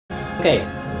Okay,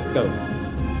 go.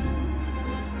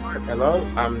 Hello,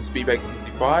 I'm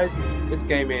Speedbreaker55. This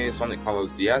game is Sonic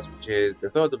Colors DS, which is the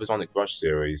third of the Sonic Rush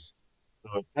series.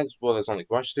 Thanks for the Sonic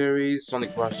Rush series,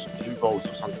 Sonic Rush Evolves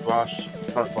of Sonic Rush,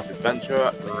 Sonic Rush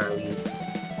Adventure, and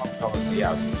Sonic Colors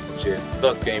DS, which is the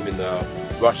third game in the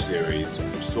Rush series,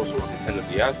 which is also on Nintendo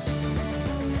DS.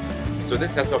 So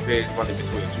this setup is running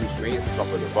between two screens, the top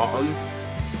and the bottom.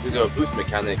 There's a boost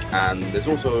mechanic, and there's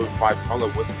also 5 color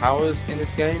whisk powers in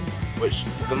this game, which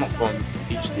unlock on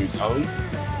each new tone.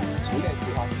 So we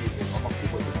actually have to unlock the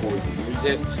whisk before we can use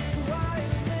it.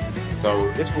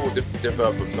 So this will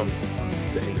differ from some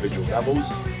of the individual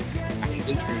levels, and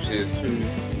introduces 2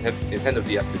 Nintendo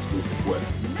DS exclusive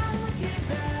whisk.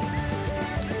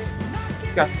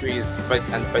 Category is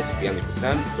basically any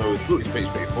percent, so the route is pretty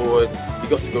straightforward. You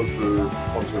got to go through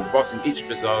onto the boss in each of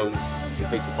the zones and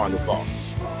face the final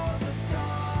boss.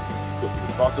 Quickly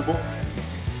as possible.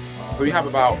 So we have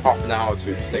about half an hour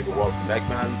to save the world from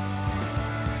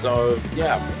Eggman. So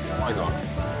yeah, why not?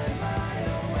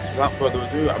 So without further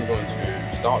ado, I'm going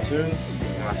to start soon.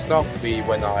 And start will be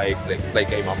when I click play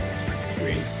game up on the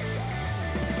screen.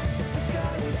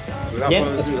 So without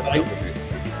further ado, let's go with it.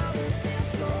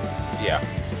 Yeah.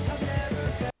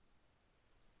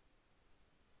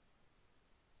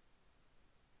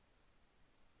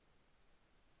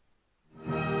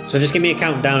 So just give me a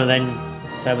countdown and then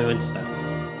tell me when to start.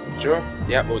 Sure?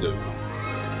 Yeah, we'll do.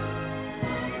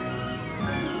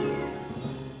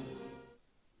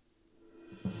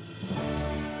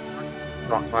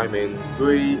 Start time in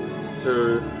 3,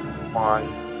 2,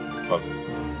 1, go.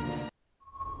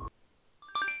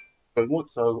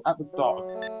 So at the start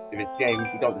of this game,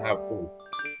 we don't have all.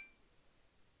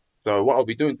 So what I'll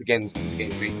be doing to gain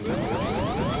speed,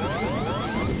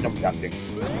 jump dancing.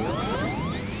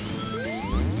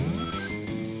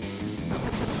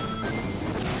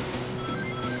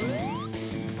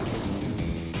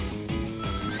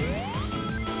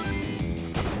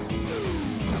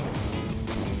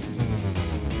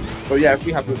 So yeah, if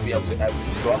we have to be able to add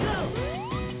this drop,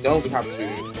 then we have to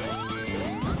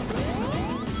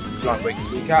try and break the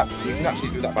speed cap. So you can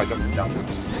actually do that by jumping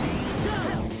downwards.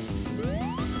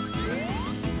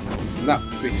 And that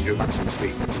increases your maximum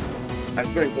speed. And it's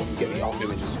very important to get the arc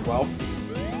images as well.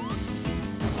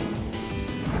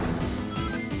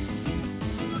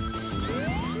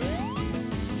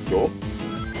 Sure.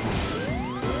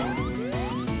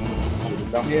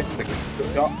 Down here, take a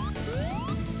quick shot.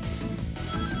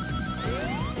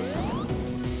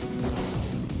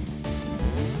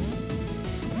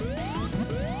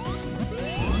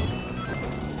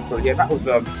 So yeah, that was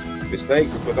a mistake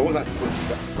because I wasn't actually going to do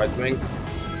that right thing.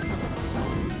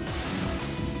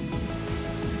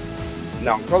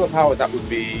 Now, color power, that would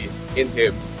be in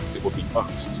here, it would be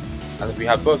first. And if we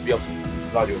have both, we'll be able to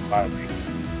slide your entire thing.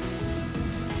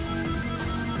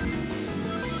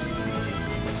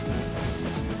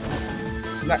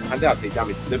 And that can actually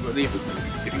damage deliberately because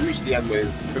if you reach the end with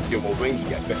 50 or more rings, you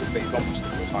get a better phase on which is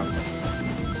more time.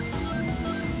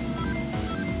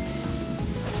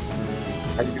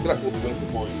 And if you collect all the rings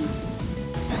before you...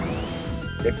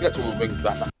 If you collect all the rings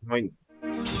at that point,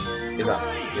 in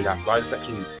that slide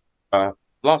section,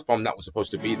 last bomb that was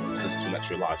supposed to be turns into an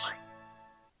extra life.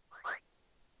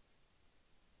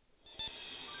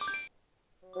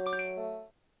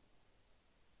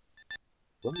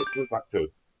 What did it go back to?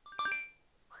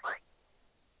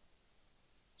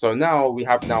 So now we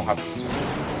have now the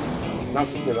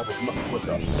level much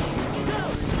quicker.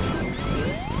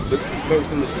 So this is very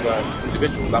similar to the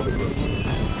individual level groups.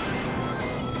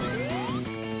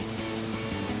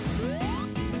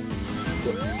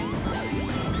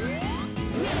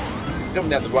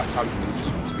 Jumping at the right time you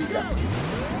just speed up.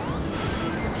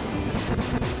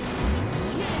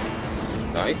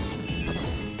 Nice.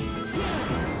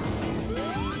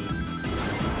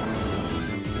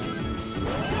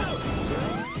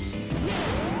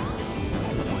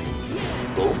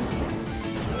 Cool.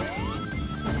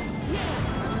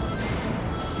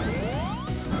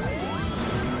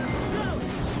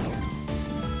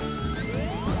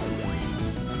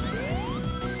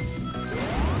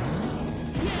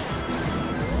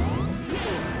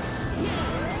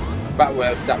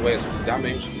 That way it's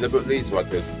damaged deliberately, so I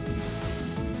could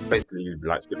basically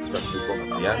like skip the special from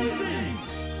at the end.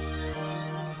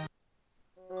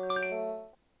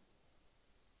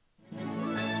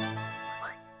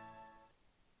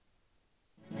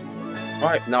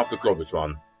 Right, now for the Globus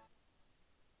run.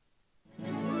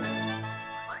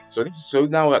 So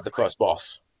now we're at the first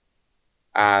boss.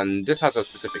 And this has a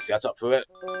specific setup for it.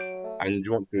 And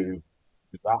you want to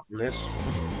start from this.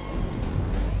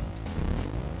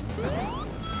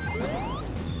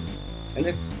 And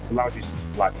this allows you to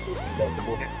like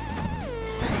double hit.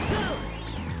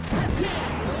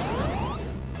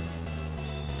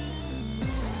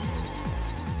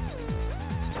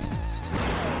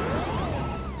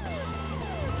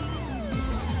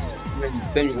 And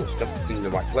then you want to jump in the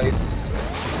right place.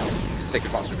 Just take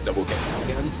advantage of a double hit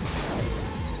again.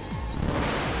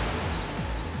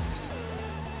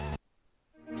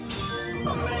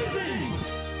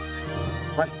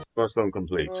 Right, first one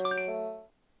complete.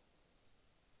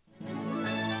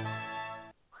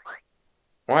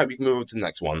 Alright, we can move on to the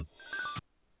next one.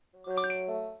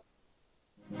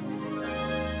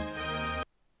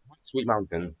 Sweet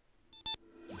Mountain.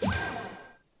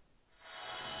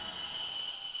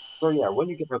 So yeah, when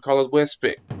you get the Colored Wisp,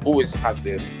 it always has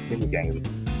this mini game.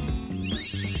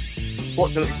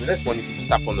 Fortunately for this one, you can just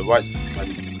tap on the right,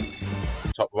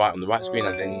 top right on the right screen,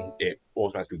 and then it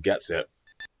automatically gets it.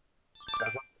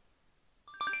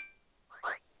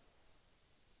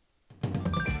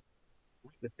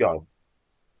 Let's go.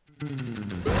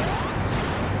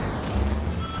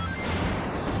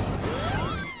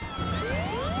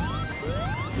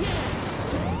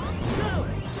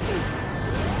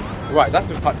 Right, that's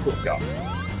a quite cool gun.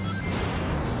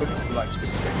 But this is like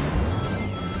specific.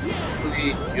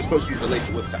 You're supposed to use the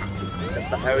laser whip to access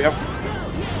that area,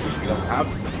 which you don't have.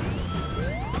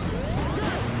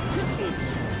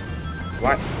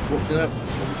 Right, what's up?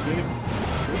 Let's go through.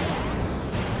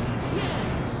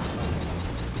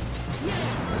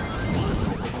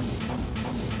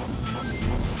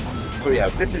 So yeah,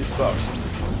 this is first.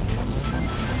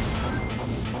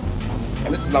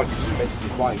 And this allows you to basically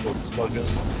fly and build explosions,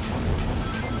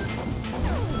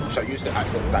 which I use to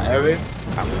access that area.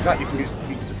 And with that you can use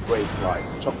it to break like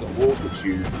chocolate walls, which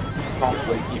you can't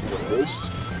break even with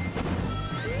boost.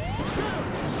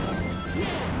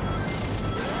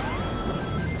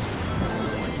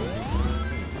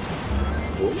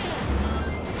 Cool.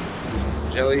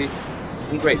 Jelly.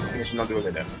 And great, finish in under a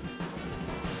minute.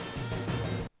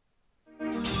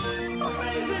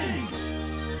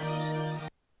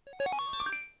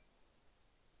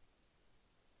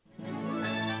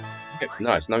 Okay,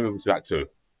 nice, now moving to Act 2.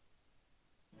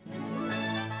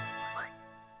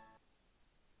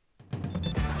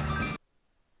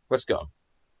 Let's go.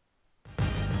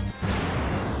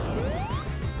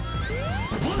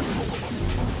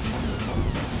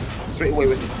 Straight away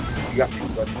with you have to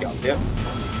get up here.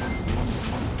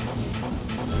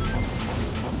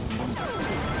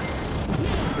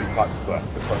 Pretty hard to work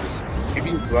because if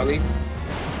you rally, you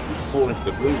fall into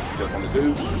the blue, which you don't want to do.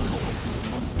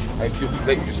 And if you do too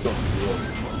late, you just go to the wall.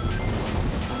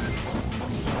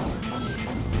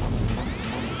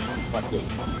 Quite good.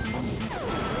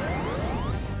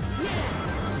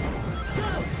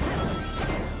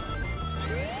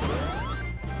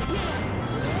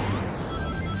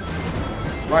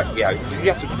 Right, yeah,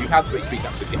 you have to speed up to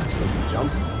get to the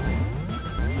jump.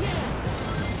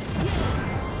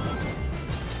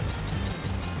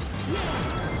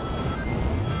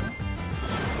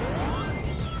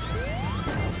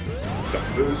 Got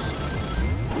the boost.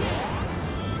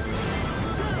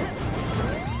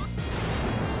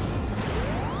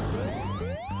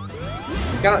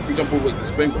 You can actually jump all the way to the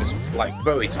spring, but it's like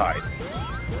very tight.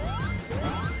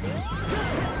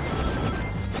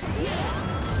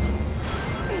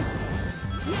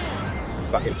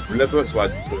 That hits deliberate, so I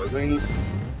just got the rings.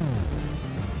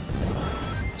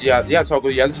 Yeah, it's all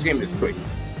good. Yeah, this game is pretty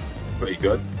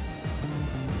good.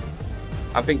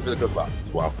 I think for the good luck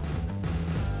as well.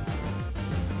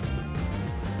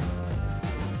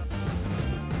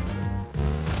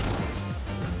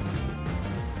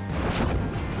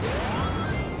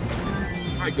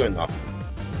 Right, good enough.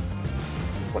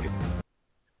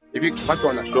 If I go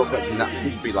on that shortcut, then that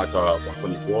used to be like a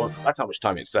 124. That's how much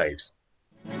time it saves.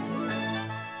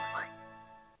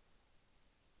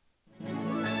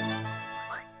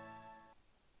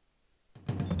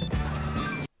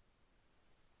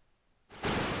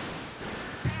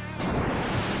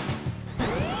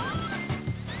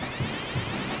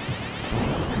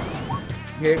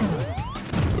 Here,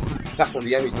 that's when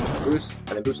the enemies need to boost, and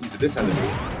then boost into this enemy.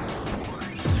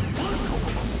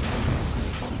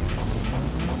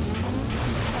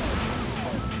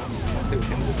 Then we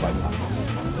can move like that.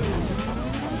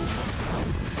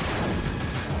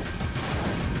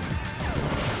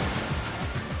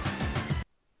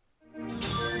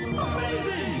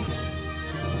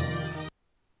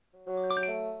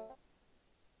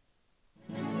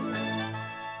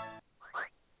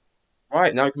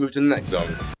 Right, now we can move to the next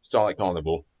zone, Starlight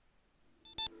Carnival.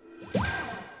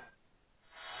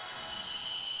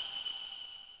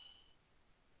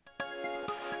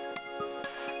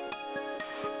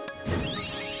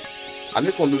 And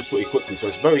this one moves pretty quickly, so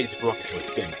it's very easy for Rocket to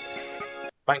escape.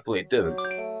 Thankfully it didn't.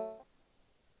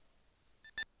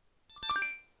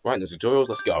 Right, no tutorials,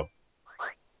 let's go.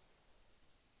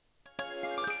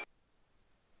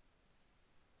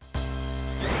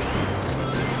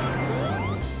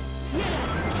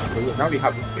 So now we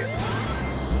have Rocket.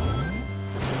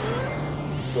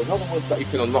 So another one that you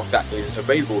can unlock that is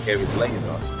available here is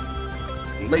Laser.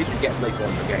 And Laser you get later on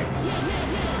in the game.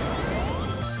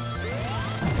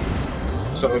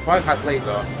 So if I had Laser,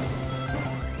 I'll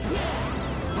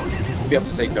be able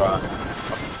to take on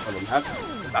the map.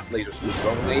 That's Laser exclusive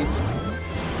only.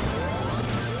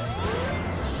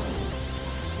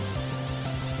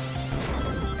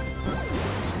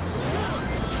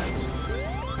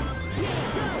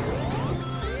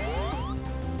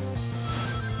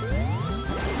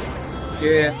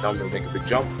 Here, now I'm going to make a big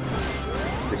jump.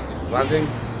 This is the landing.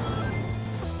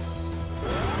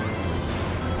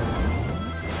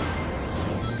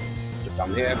 Jump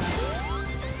down here.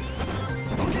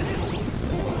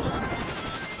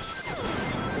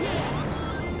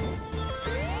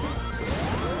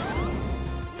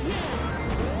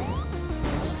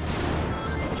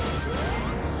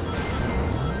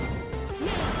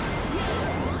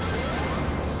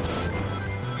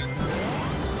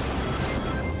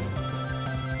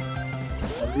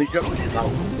 Jump now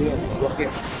here, rocket,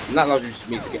 and that allows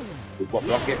me to get with what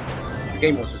rocket. The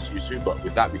game wants us to use two, but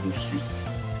with that we can just use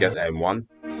get there in one.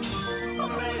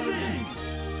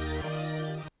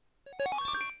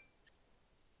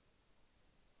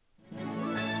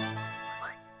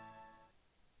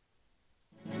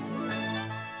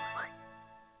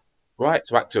 Right,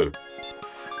 so Act 2.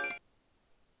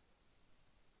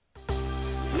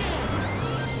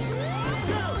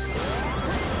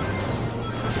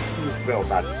 Real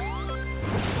bad.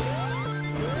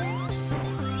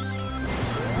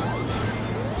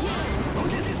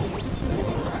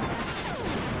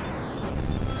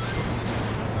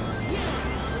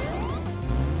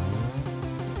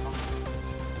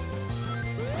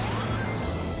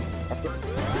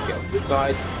 Get on this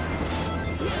side.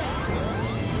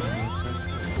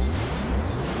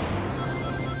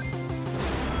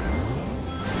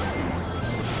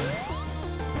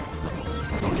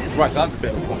 Right, that's a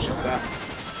bit of a one shot there.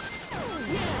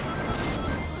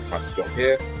 Right, let's go up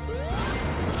here.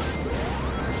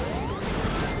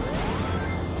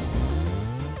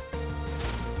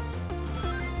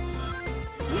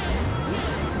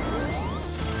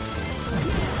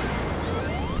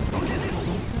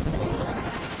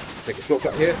 Take a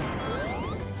shortcut here.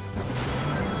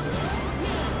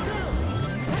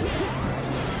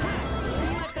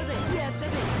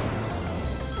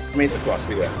 Made it across,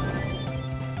 we there.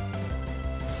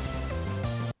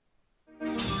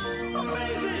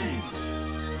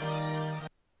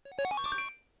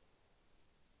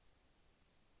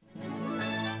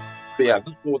 But yeah,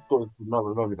 this board's going to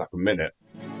only like a minute.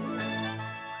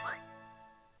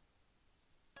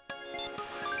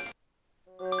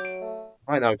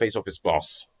 Right now we face off his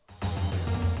boss.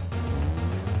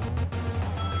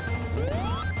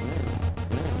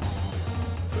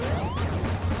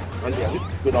 And yeah, this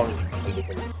is good orange.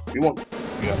 We want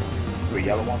three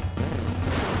yellow ones.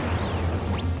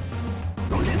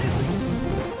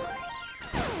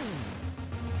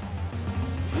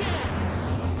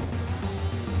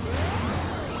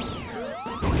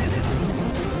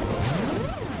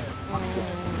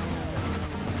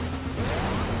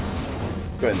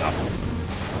 Good enough.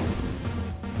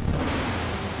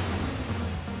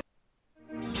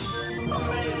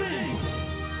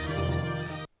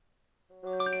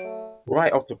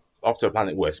 Right off to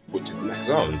Planet Wisp, which is the next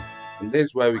zone, and this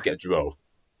is where we get Dro.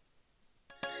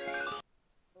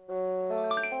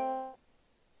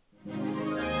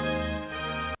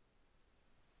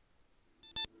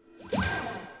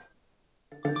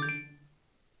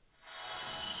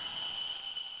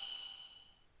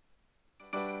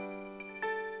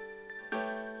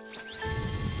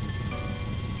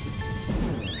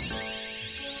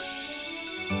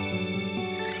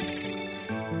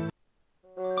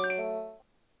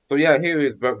 So yeah, here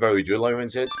is very drill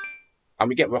oriented, and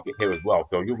we get Rocket here as well.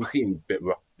 So you'll be seeing a bit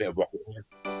of Rocket here.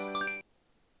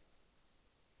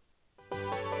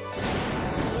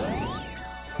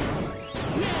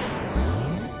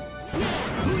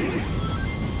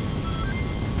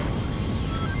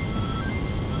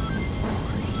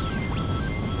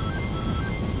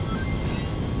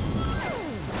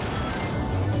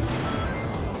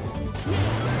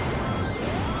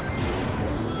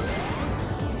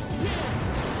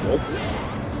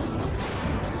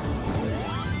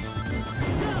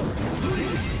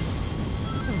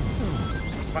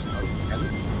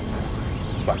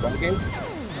 Back on again.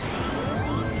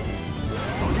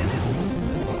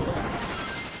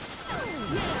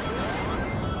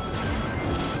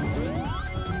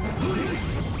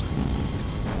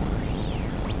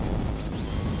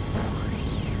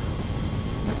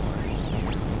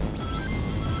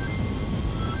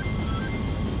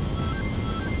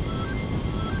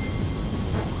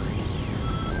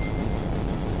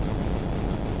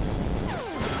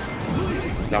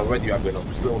 Now already I've been on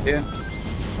the floor here.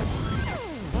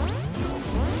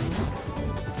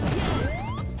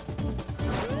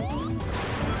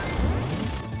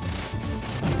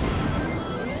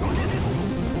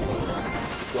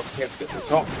 Got to get to the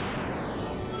top.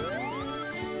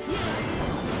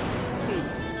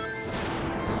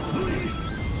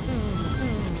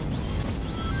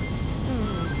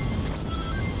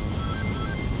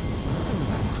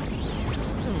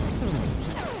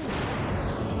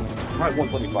 Right,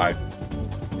 125.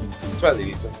 Fairly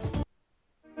decent.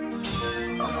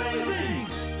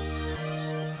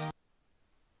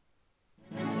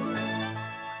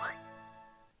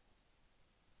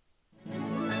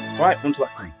 Right, on to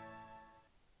that 3.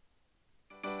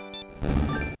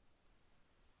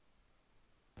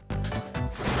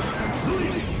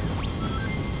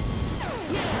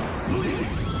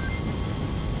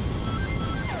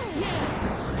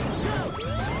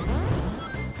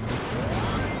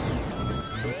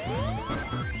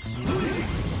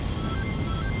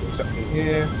 Something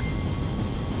here.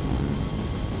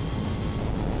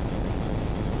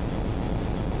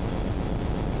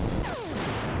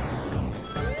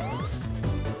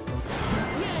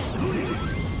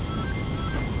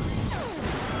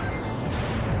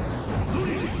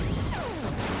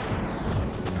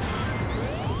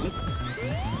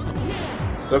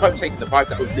 So if I'm taking the 5,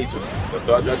 that would lead to the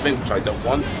third judgment, which I don't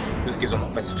want, because it gives them a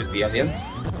message at the alien.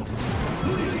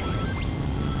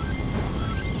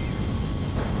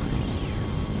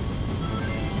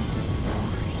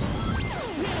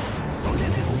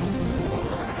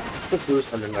 Good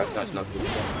boost, and then that's not good.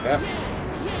 Yeah.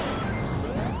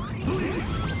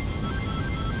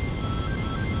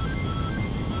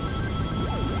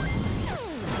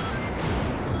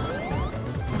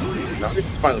 Now this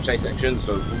is the final chase section,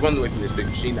 so we'll run away from this big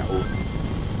machine that will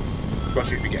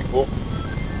crush you if we get caught.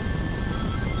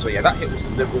 So yeah, that hit was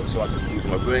deliberate, so I could use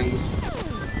my rings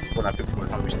when I picked my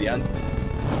time to reach the end.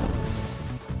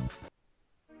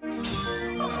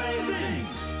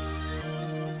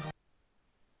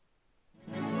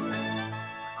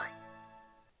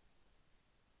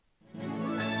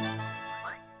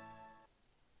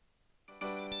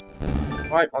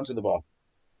 Right, onto the bar.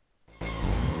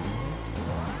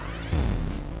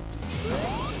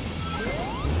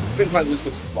 I think like this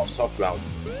was a lot of soft ground.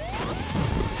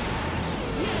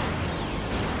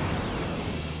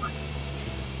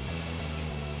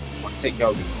 Take care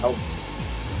of his health.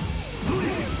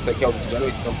 Take care of his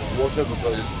generated from water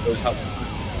because those help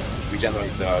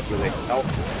regenerate the related health.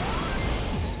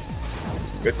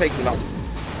 We're taking him out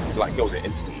like kills it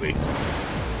instantly.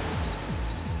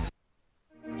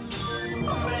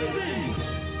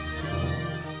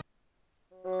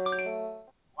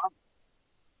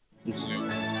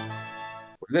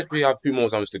 We literally have 2 more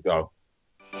zones to go.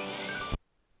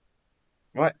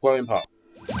 Right, glowing part.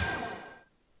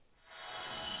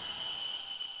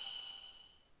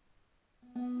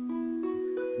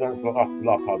 One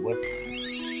block hardwood.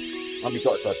 And we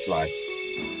got it first fly.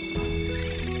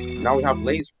 Now we have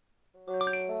laser.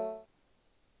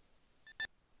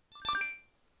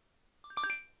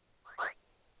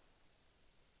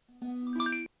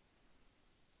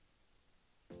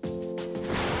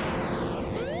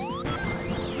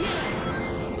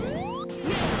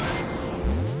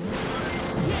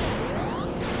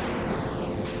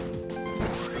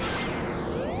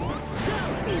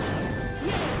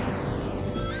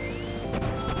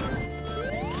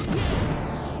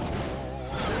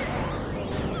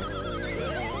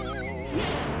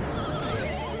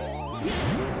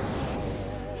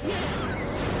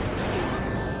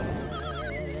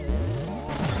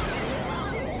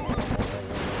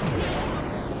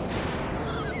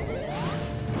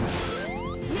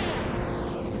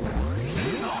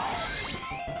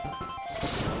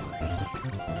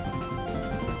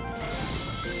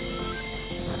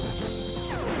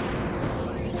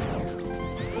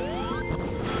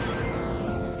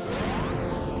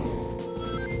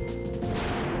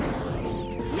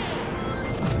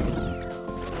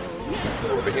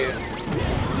 Over here.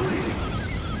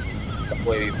 That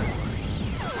wave.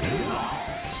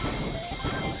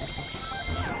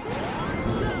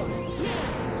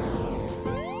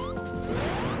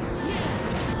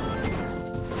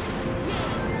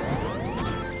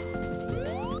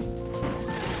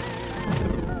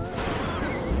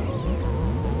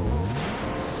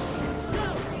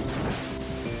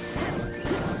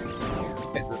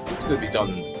 It's going to be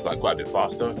done like quite a bit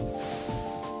faster.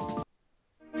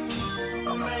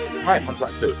 Right, on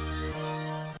track 2.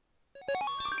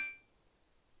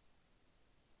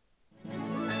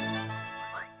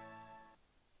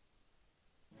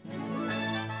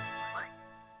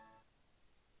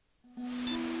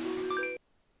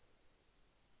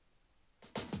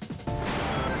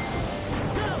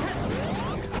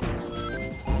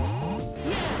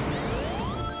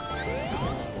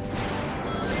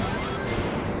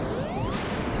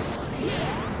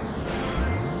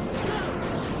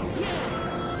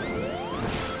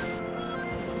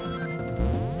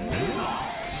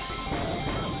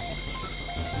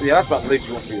 Yeah, that's about the least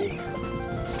you want to do.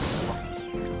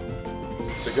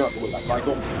 So you have to win that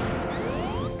cycle.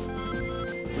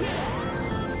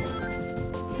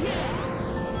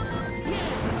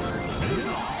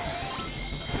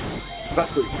 So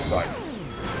that's pretty exciting.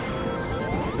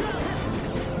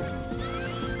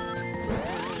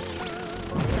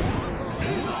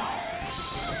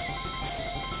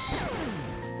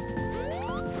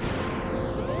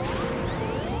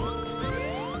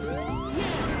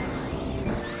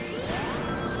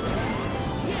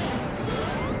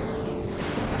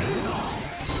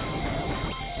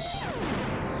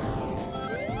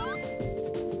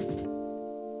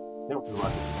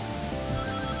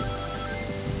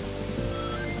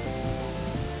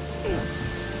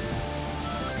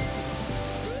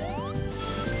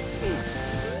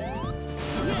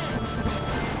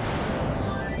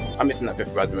 I'm missing that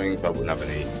 5th red ring, so I wouldn't have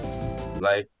any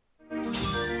delay.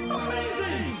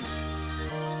 Amazing.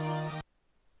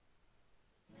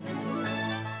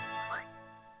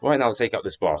 Right now, I'll take out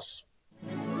this boss.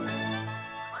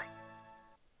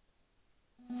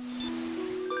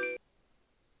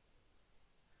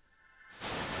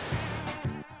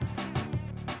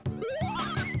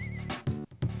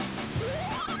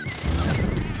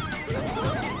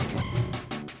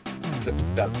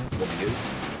 That's what we do.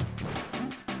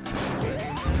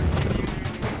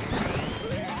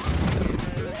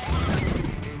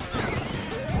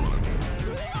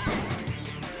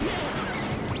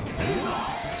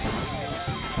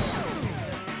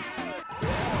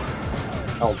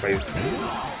 Oh, please.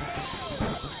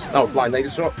 Oh, blind laser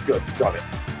shot? Good, got it.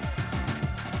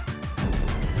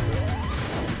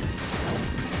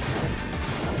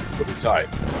 Good inside.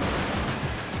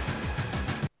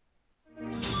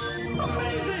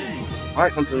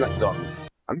 Alright, on to the next zone.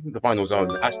 I'm into the final zone,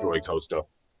 the asteroid coaster.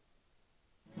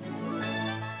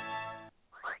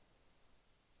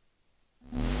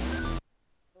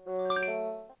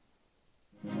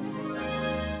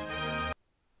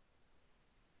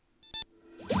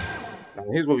 Now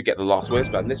here's where we get the last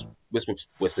whisper, and this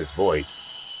whisper's void.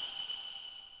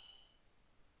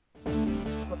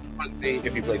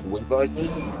 If you play the wind version,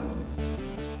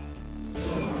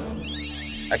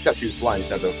 except you fly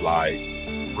instead of like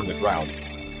on the ground.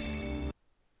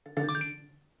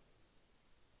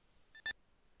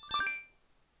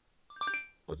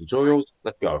 For tutorials,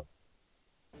 let's go.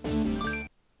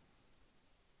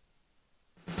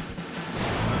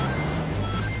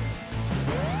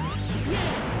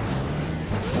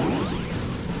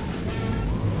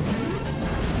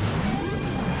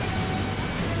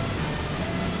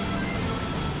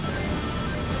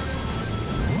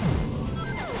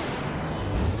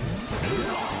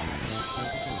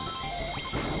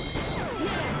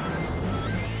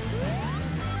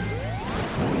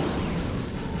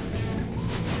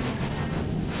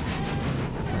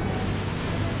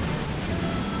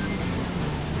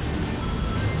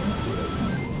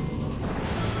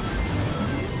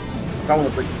 I want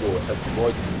to bring forward to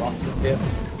avoid the monster here.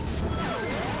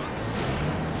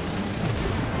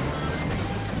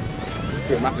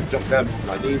 Do a massive jump there because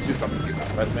I need to, so I'm just getting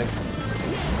that red me.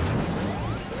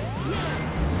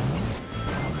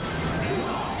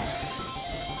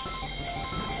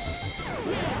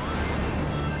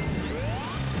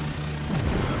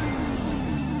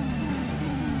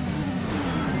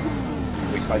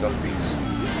 We slide on these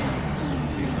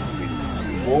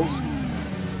walls.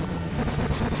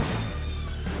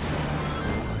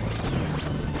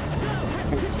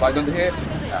 Slide under here.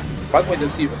 Yeah. By the way,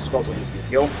 let's see if the scrolls will just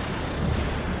heal.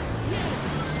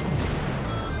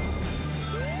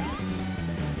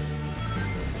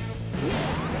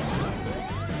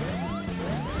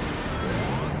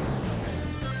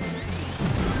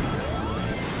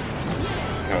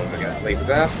 Now we're gonna get that laser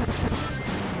there.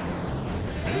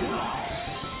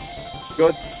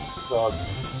 Good. So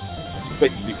it's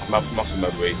basically muscle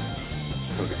memory.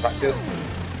 Gonna be practice.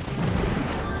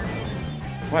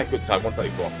 Right, good time,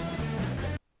 134.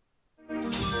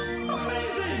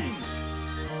 Amazing!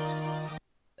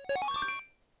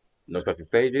 No cutting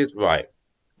stages, right.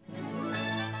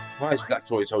 Why is Black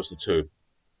Toy Toaster 2?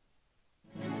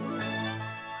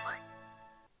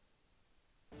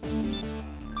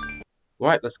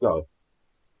 Right, let's go.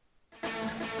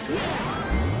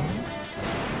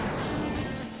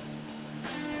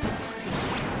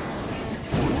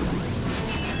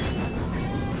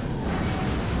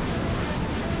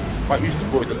 Might use the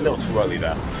void a little too early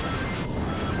there.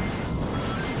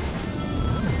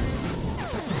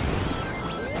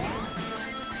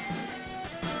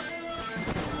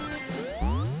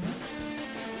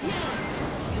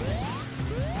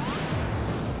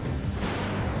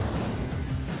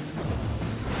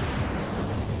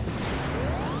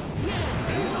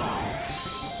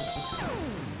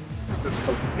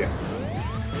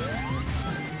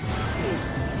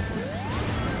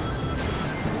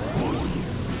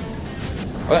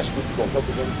 I'll actually go on top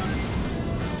of them.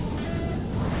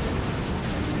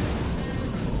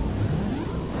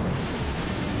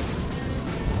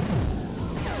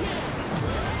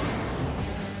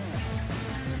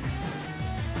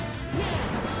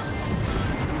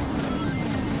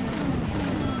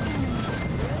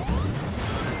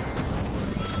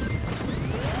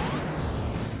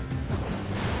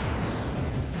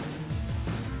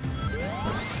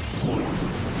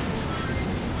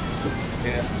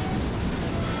 Yeah.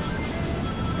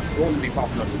 You want to be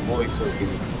popping up the void so you can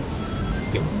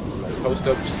get like close to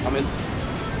which is coming.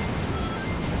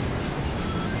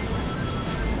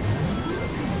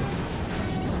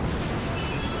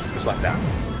 Just like that.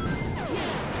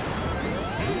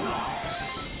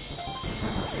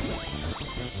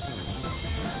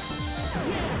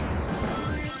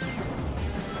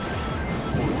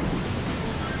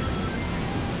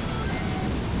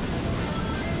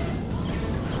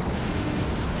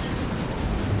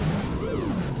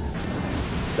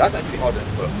 That's actually harder than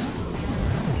first.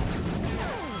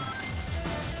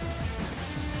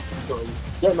 So,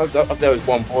 getting up there with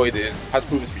one void has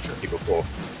proven to be tricky before.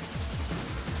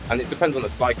 And it depends on the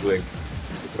cycling.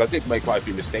 Because I did make quite a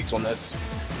few mistakes on this.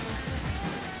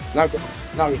 Now you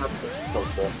have to go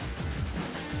for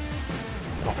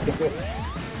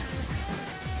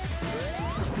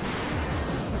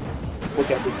look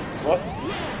at this. What?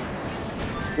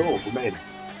 Cool, we made it.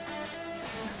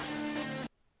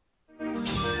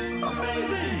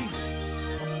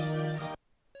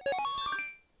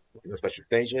 The special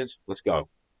stages. Let's go.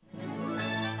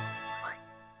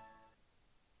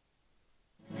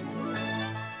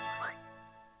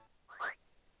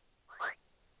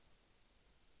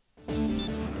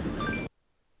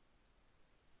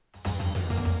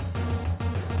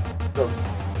 So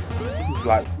this is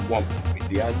like one with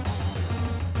the end.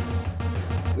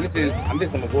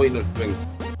 I'm avoiding the thing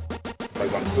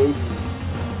like one through.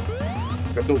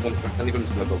 I don't want to leave him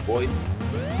to another void.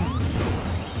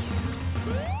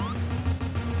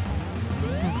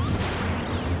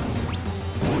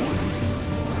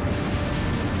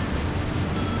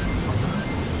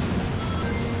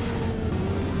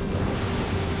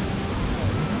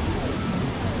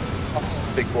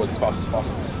 Big board as fast as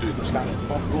possible to do as much damage as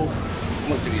possible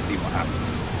until we see what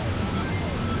happens.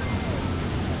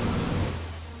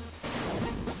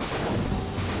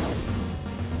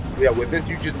 Yeah, with this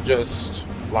you should just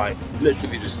like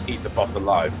literally just eat the buff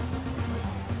alive.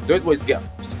 Don't always get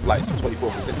like some 24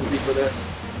 consistency for this,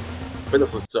 but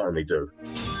this will certainly do.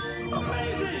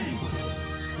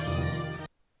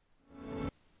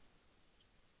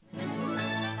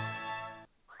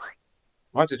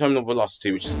 Right to terminal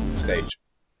velocity, which is the stage.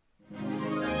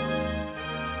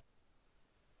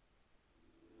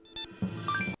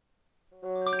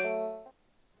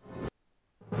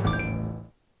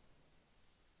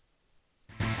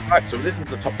 Right, so this is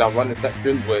the top-down running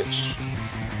section, which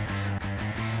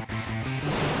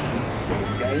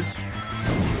okay.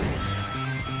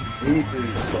 We need to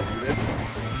go through this.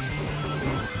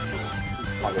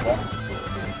 Part of us.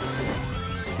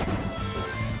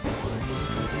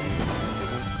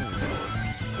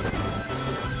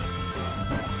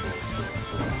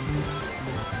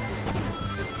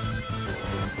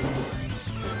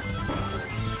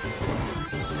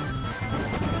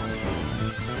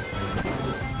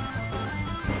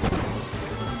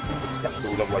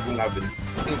 Otherwise you'll have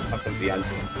up at the end.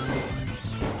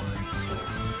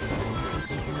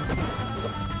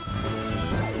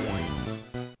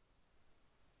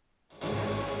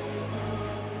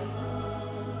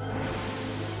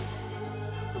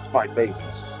 This is 5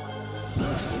 phases.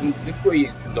 It's pretty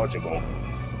easy to dodgeable.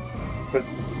 But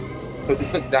the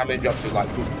click damage up to like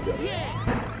 50.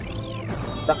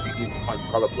 That's easy to find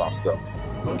color block though.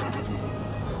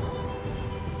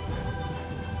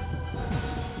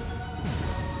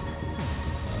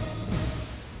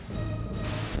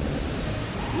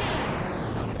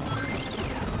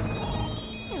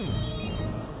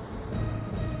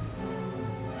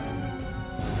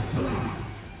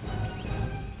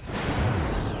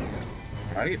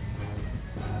 Right?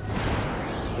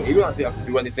 So even if I can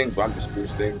do anything, but I'm just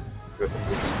boosting. You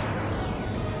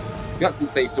can't do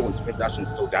phase 2 and sprint dash and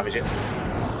still damage it.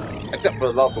 Except for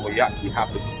the lava where you actually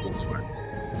have to full sprint.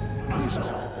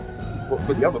 But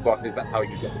for the other bosses, that's how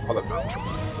you get the color count.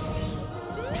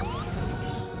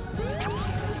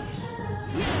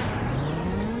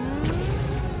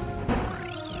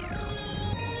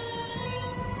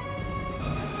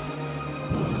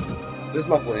 This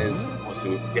level is also,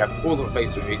 you have all the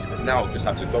phase 2 easy, but now just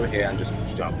have to go here and just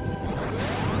jump.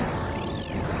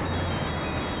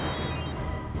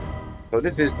 So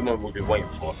this is the one we've been waiting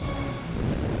for.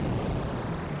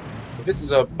 this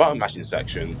is a button mashing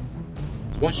section.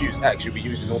 So once you use X, you'll be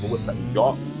using all the whip that you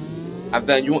got, and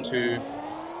then you want to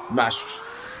mash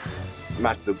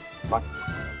the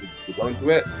to go into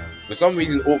it. For some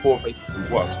reason, all 4 basically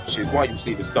works, which is why you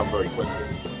see this done very quickly.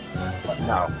 Like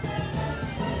now.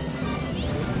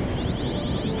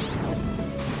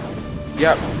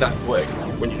 Yeah, it's that quick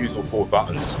when you use all 4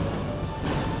 buttons.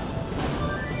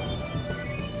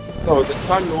 So the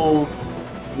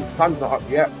time's not up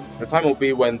yet. The time will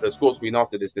be when the score screen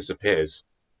after this disappears.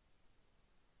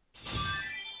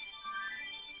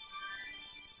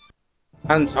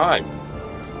 And time.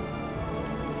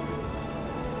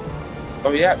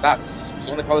 Oh yeah, that's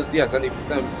Sonic Colors DS, and it's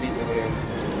done in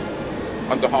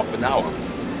under half an hour.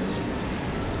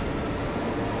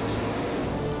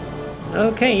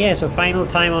 Okay, yeah, so final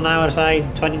time on our side,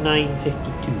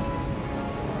 29:52.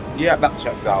 Yeah, that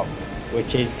checked out.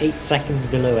 Which is 8 seconds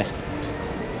below estimate.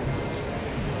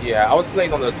 Yeah, I was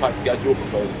playing on a tight schedule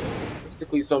because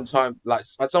basically sometime, like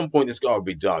at some point it's gotta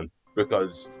be done,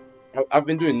 because I've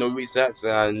been doing no resets,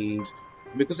 and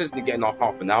we're consistently getting off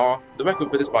half an hour. The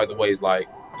record for this, by the way, is like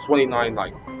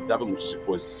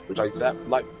 29:7, which I set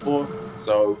like before,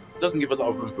 so it doesn't give a lot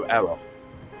of room for error.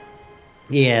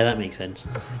 Yeah, that makes sense.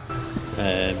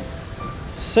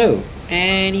 So,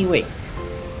 anyway,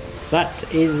 that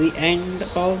is the end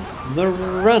of the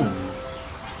run.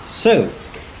 So,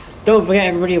 don't forget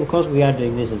everybody, of course, we are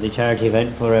doing this as a charity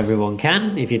event for Everyone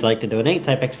Can. If you'd like to donate,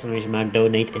 type !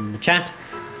 donate in the chat.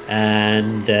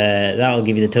 And that will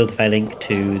give you the Tiltify link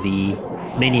to the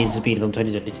mini InstaSpeedathon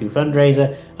 2022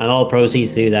 fundraiser, and all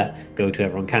proceeds through that go to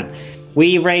Everyone Can.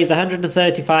 We've raised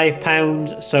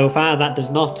 £135 so far. That does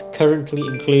not currently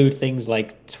include things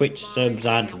like Twitch subs,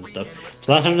 ads and stuff.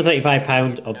 So that's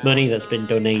 £135 of money that's been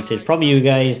donated from you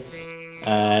guys.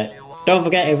 Don't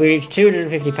forget, if we reach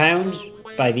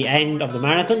 £250 by the end of the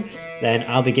marathon, then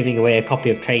I'll be giving away a copy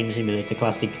of Train Simulator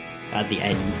Classic at the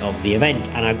end of the event.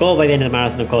 And our goal by the end of the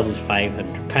marathon, of course, is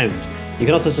 £500. You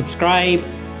can also subscribe,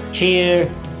 cheer,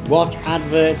 watch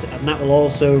adverts, and that will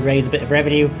also raise a bit of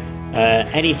revenue.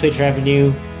 Any Twitch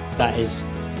revenue that is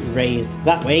raised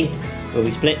that way will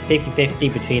be split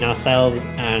 50-50 between ourselves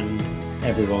and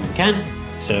Everyone Can.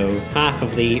 So half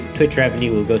of the Twitch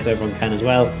revenue will go to Everyone Can as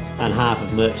well, and half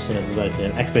of merch sales as well.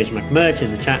 If there's !merch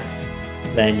in the chat,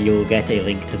 then you'll get a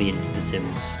link to the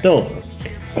InstaSim store,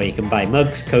 where you can buy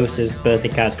mugs, coasters, birthday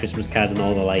cards, Christmas cards, and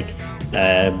all the like.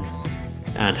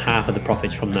 And half of the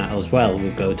profits from that as well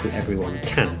will go to Everyone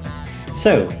Can.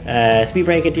 So,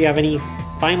 Speedbreaker, do you have any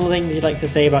final things you'd like to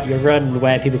say about your run,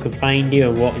 where people can find you,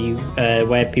 and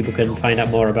where people can find out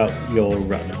more about your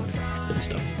run and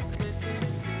stuff?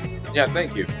 Yeah,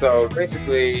 thank you. So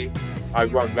basically, I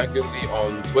run regularly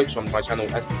on Twitch on my channel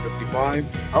SpeedBreaker55.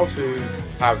 I also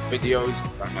have videos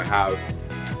that I have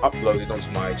uploaded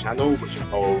onto my channel, which are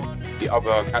called the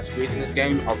other categories in this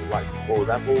game, of like 4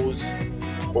 levels,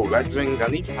 4 red rings,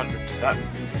 and even 100%,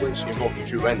 which involve the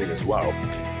true ending as well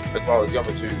as the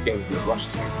other 2 games in the Rush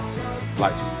series,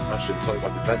 like Rush and Sonic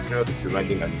Adventure, the true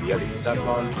ending, and the 80%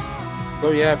 ones.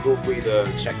 So yeah, feel free to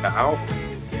check that out.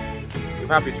 I'm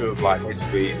happy to have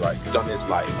basically done this in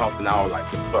half an hour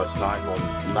the first time on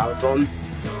the marathon,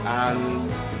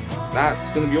 and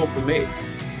that's gonna be all for me.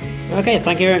 Okay,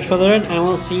 thank you very much for the run, and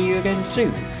we'll see you again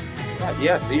soon.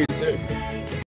 Yeah, see you soon.